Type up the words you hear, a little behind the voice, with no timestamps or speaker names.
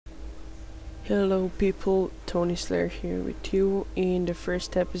Hello people, Tony Slayer here with you in the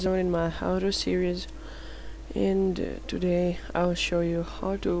first episode in my How To series, and today I'll show you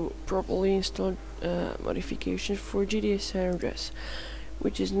how to properly install modifications for GTA San Andreas,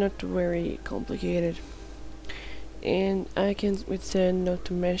 which is not very complicated. And I can withstand not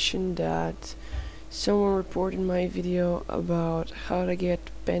to mention that someone reported my video about how to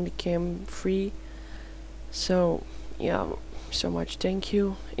get Bandicam free, so yeah, so much thank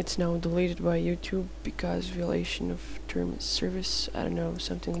you. It's now deleted by YouTube because violation of term of service, I don't know,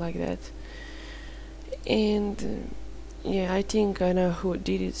 something like that. And yeah, I think I know who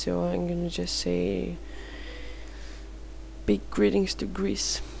did it, so I'm gonna just say big greetings to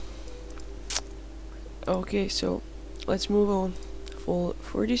Greece. Okay, so let's move on.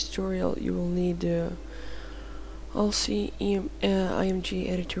 For this tutorial you will need IMG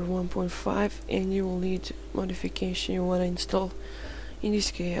editor 1.5, and you will need modification you want to install. In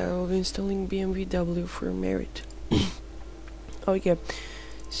this case I will be installing BMW for merit. Okay,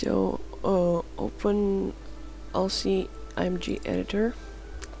 so open IMG editor.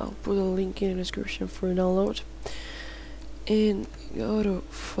 I'll put a link in the description for download, and go to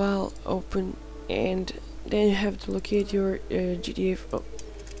file, open, and then you have to locate your GTA. Oh,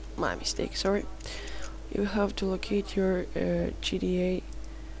 my mistake, sorry. You have to locate your GTA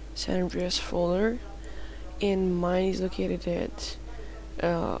San Andreas folder, and mine is located at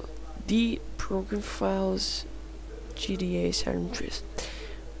the program files GTA San Andreas.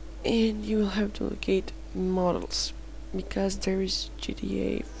 And you will have to locate models, because there is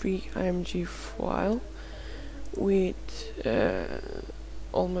GTA free IMG file with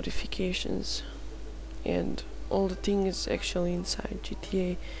all modifications and all the things actually inside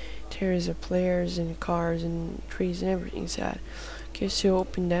GTA. There is players and cars and trees and everything inside. Okay, so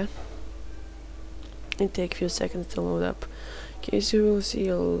open that. It takes a few seconds to load up. Okay, so you will see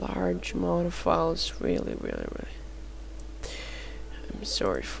a large amount of files. Really. I'm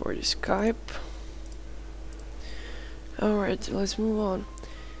sorry for the Skype. Alright, let's move on.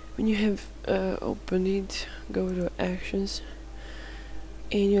 When you have opened it, go to actions,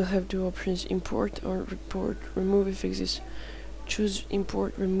 and you'll have two options: import or report. Remove if exists. Choose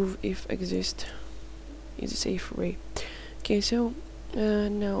import, remove if exist. It's a safer way. Okay, so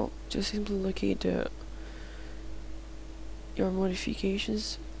now just simply locate your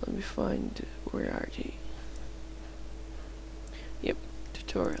modifications. Let me find, where are they? Yep,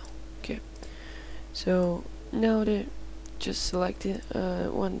 tutorial. Okay, so now that just select it,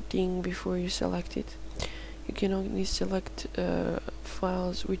 one thing before you select it, you can only select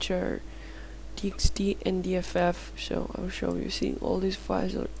files which are txt and dff. So I'll show you. See, all these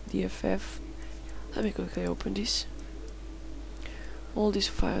files are dff. Let me quickly open this. All these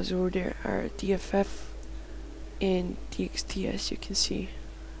files over there are dff and txt, as you can see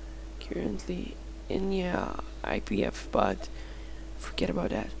currently, and yeah, ipf, but forget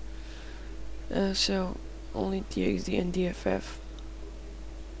about that. So only txt and dff.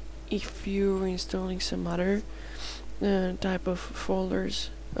 If you're installing some other type of folders,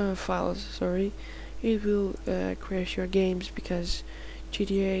 files, sorry, it will crash your games, because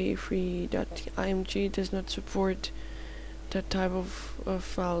GTA free.img does not support that type of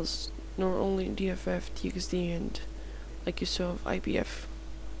files, nor only dff, txt, and like you saw, ipf.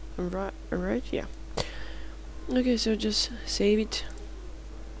 Alright, yeah. Okay, so just save it,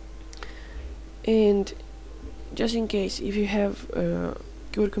 and just in case, if you have a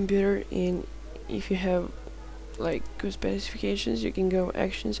good computer and if you have like good specifications, you can go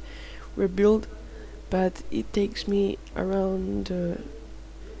actions, rebuild, but it takes me around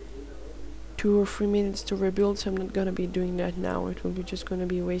 2 or 3 minutes to rebuild, so I'm not gonna be doing that now. It will be just gonna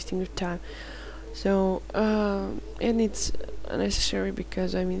be wasting of time. So and it's unnecessary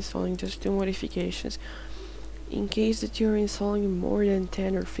because I'm installing just 2 modifications. In case that you're installing more than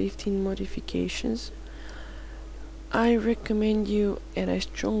 10 or 15 modifications, I recommend you, and I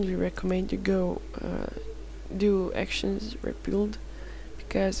strongly recommend you, go do actions rebuild,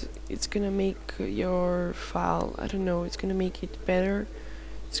 because it's gonna make your file, I don't know, it's gonna make it better.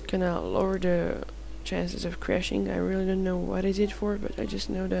 It's gonna lower the chances of crashing. I really don't know what is it for, but I just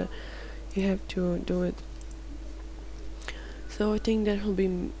know that you have to do it. So I think that will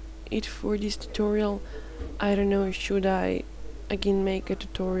be it for this tutorial. I don't know, should I again make a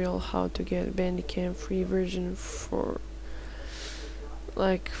tutorial how to get Bandicam free version, for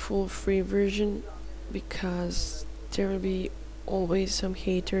like full free version, because there will be always some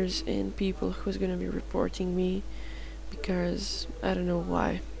haters and people who's gonna be reporting me, because I don't know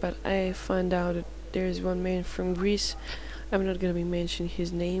why, but I found out that there's one man from Greece. I'm not gonna be mentioning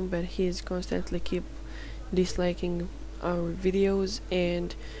his name, but he's constantly keep disliking our videos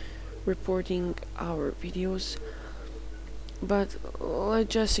and reporting our videos. But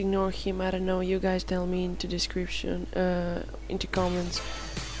let's just ignore him. I don't know, you guys tell me into description, into comments,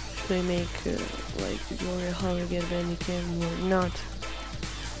 should I make like tutorial how to get Bandicam or not.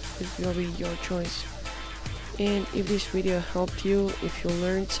 It will be your choice. And if this video helped you, if you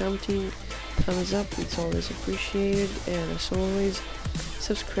learned something, thumbs up, it's always appreciated. And as always,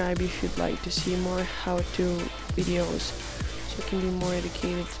 subscribe if you'd like to see more how-to videos so you can be more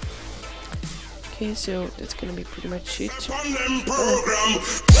educated. Okay, so that's gonna be pretty much it.